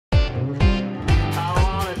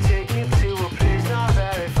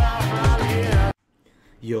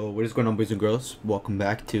Yo, what is going on, boys and girls? Welcome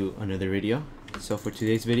back to another video. So for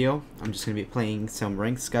today's video, I'm just going to be playing some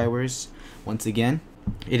ranked Skywars once again.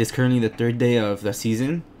 It is currently the third day of the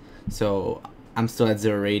season, so I'm still at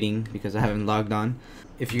 0 rating because I haven't logged on.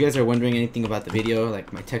 If you guys are wondering anything about the video,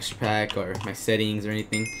 like my texture pack or my settings or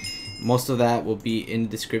anything, most of that will be in the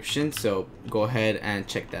description, so go ahead and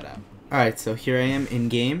check that out. Alright, so here I am in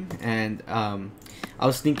game, and I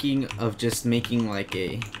was thinking of just making like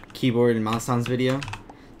a keyboard and mouse sounds video,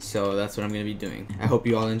 so that's what I'm going to be doing. I hope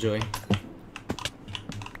you all enjoy.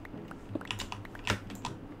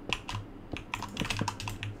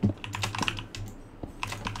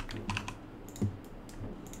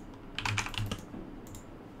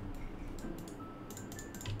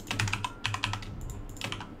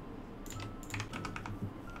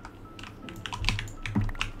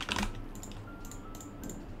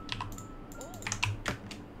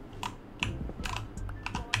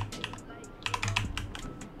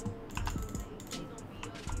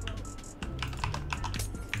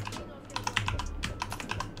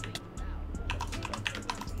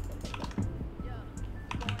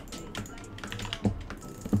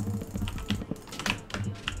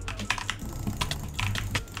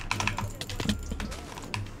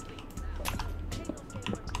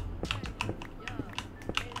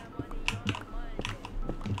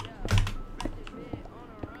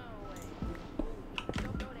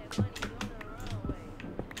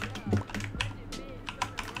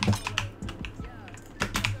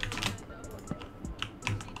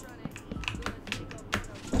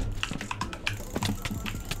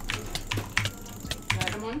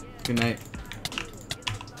 Good night.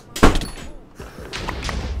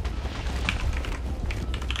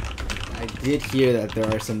 I did hear that there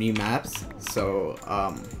are some new maps, so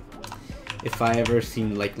if I ever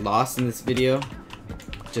seem like lost in this video,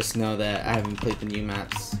 just know that I haven't played the new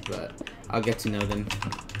maps, but I'll get to know them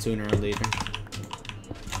sooner or later.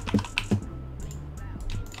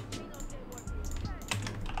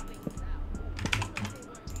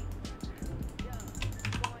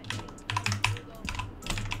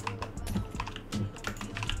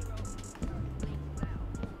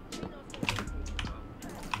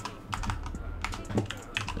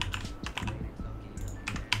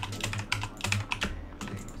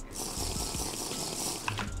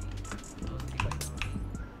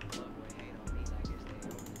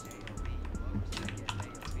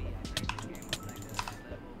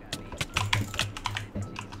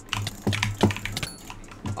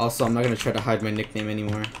 Also, I'm not going to try to hide my nickname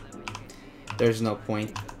anymore. There's no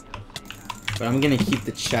point. But I'm going to keep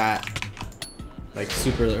the chat like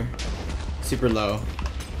super low.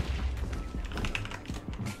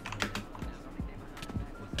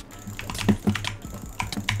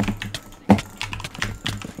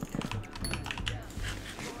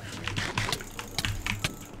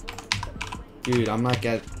 Dude, I'm like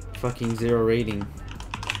at fucking 0 rating.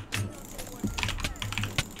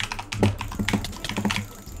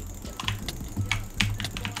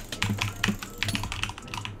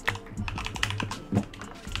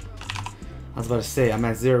 I was about to say, I'm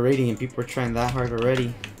at 0 rating and people are trying that hard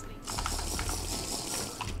already.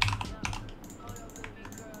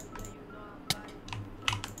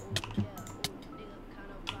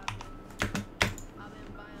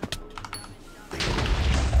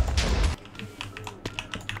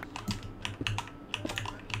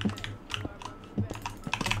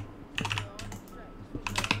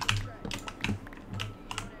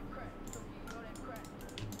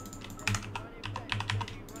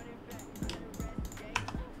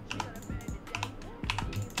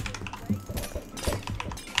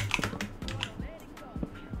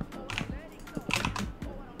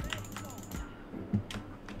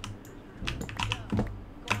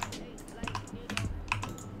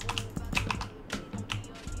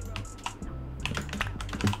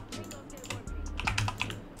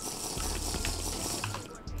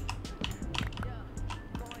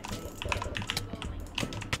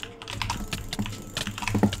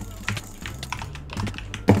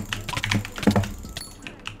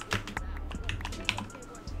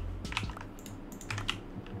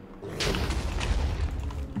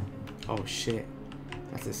 Oh shit,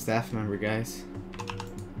 that's a staff member, guys.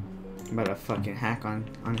 I'm about to fucking hack on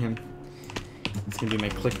him. It's gonna be my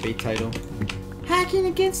clickbait title. Hacking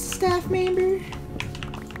against a staff member.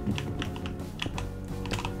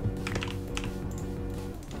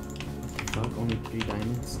 Fuck, only 3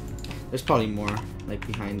 diamonds. There's probably more, like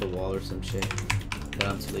behind the wall or some shit that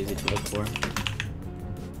I'm too lazy to look for.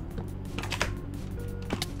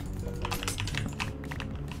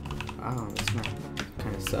 Wow, this map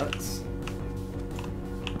kind of sucks.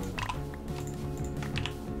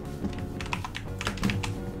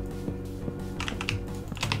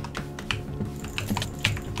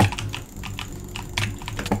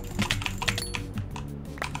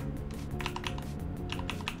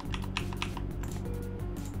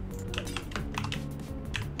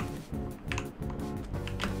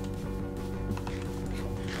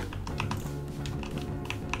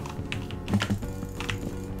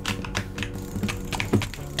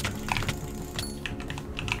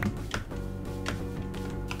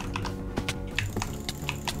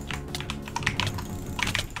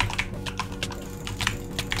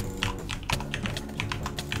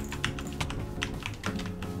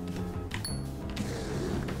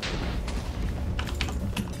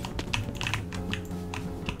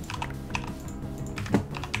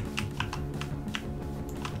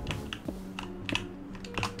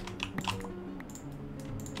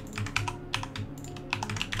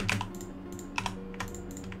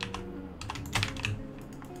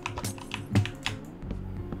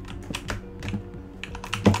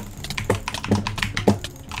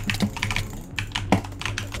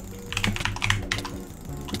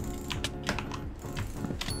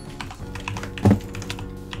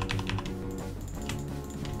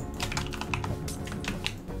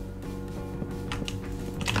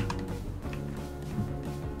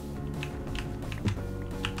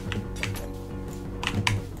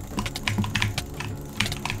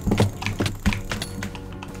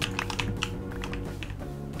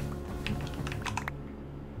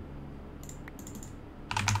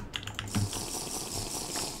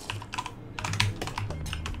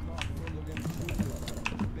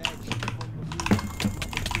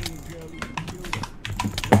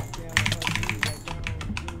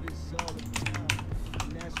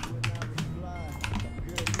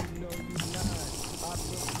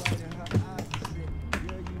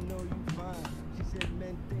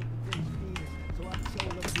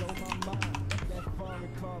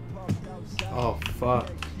 Oh fuck.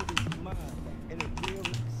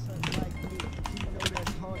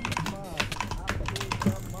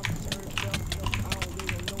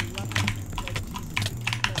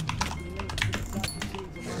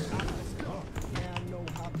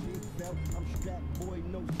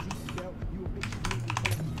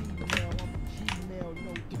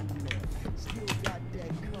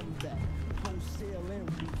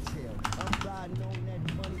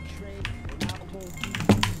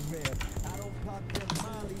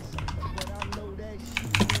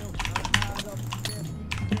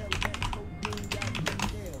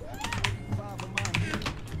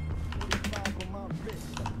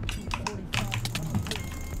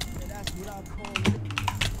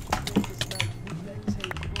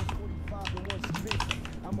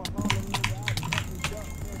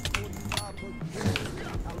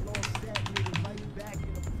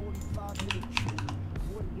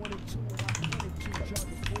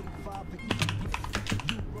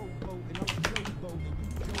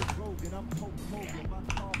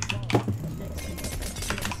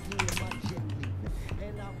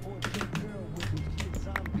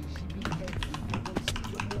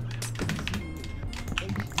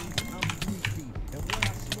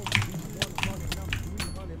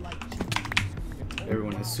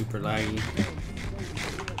 Everyone is super laggy.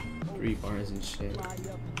 3 bars and shit.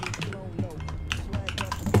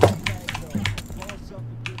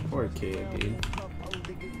 4K, dude.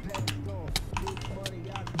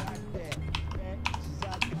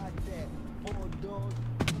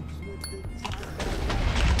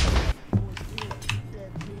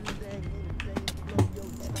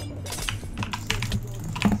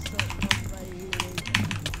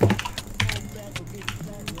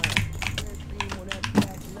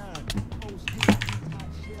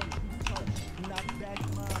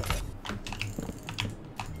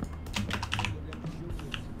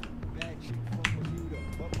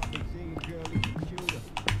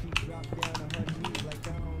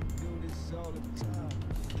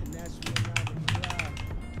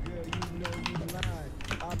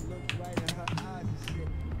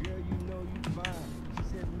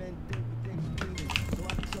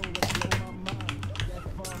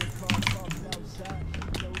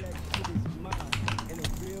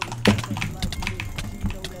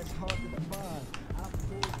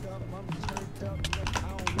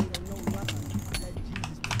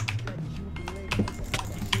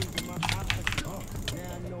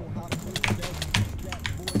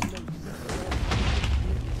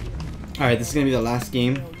 Alright, this is gonna be the last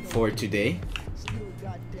game for today.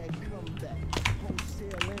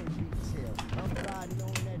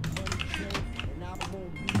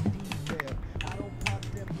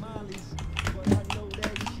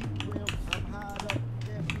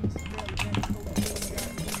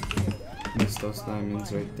 Missed those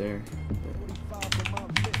diamonds right there, but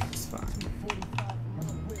it's fine.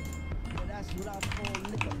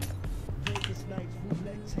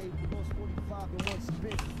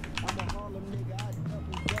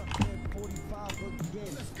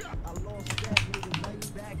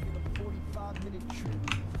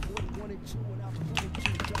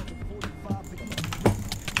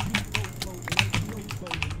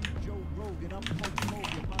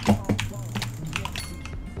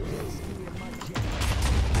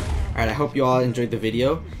 Alright, I hope you all enjoyed the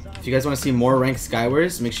video. If you guys want to see more ranked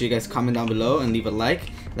Skywars, make sure you guys comment down below and leave a like.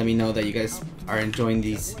 Let me know that you guys are enjoying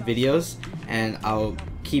these videos, and I'll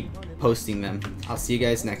keep posting them. I'll see you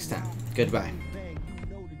guys next time. Goodbye.